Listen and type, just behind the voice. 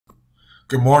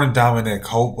Good morning, Dominic.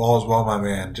 Hope all is well, my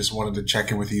man. Just wanted to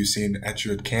check in with you, seeing that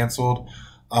you had canceled.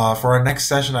 For our next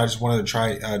session, I just wanted to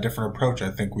try a different approach.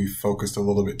 I think we focused a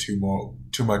little bit too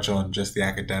much on just the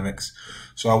academics.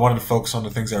 So I wanted to focus on the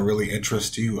things that really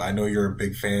interest you. I know you're a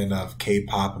big fan of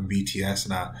K-pop and BTS,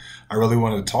 and I really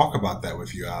wanted to talk about that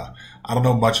with you. I don't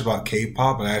know much about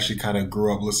K-pop, but I actually kind of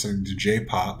grew up listening to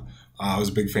J-pop. I was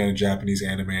a big fan of Japanese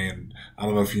anime, and I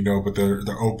don't know if you know, but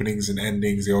their openings and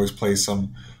endings, they always play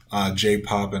some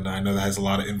J-pop, and I know that has a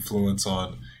lot of influence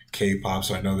on K-pop,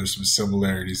 so I know there's some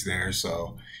similarities there.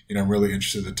 So, I'm really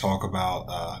interested to talk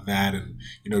about that and,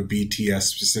 BTS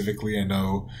specifically. I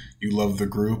know you love the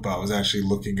group. I was actually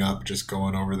looking up, just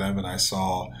going over them, and I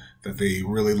saw that they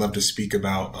really love to speak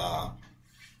about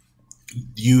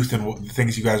youth and the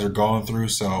things you guys are going through.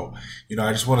 So,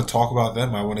 I just want to talk about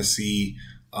them. I want to see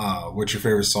what your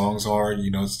favorite songs are,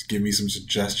 give me some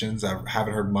suggestions. I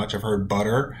haven't heard much. I've heard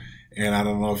Butter, and I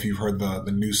don't know if you've heard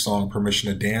the new song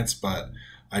Permission to Dance, but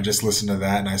I just listened to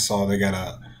that and I saw they got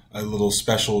a little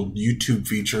special YouTube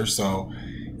feature. So,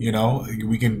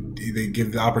 they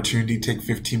give the opportunity to take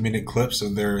 15-minute clips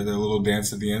of their little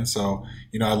dance at the end. So,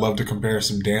 I'd love to compare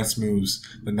some dance moves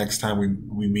the next time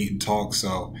we meet and talk.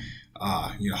 So,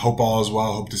 hope all is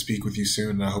well. Hope to speak with you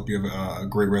soon. And I hope you have a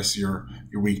great rest of your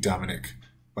week, Dominic.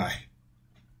 Bye.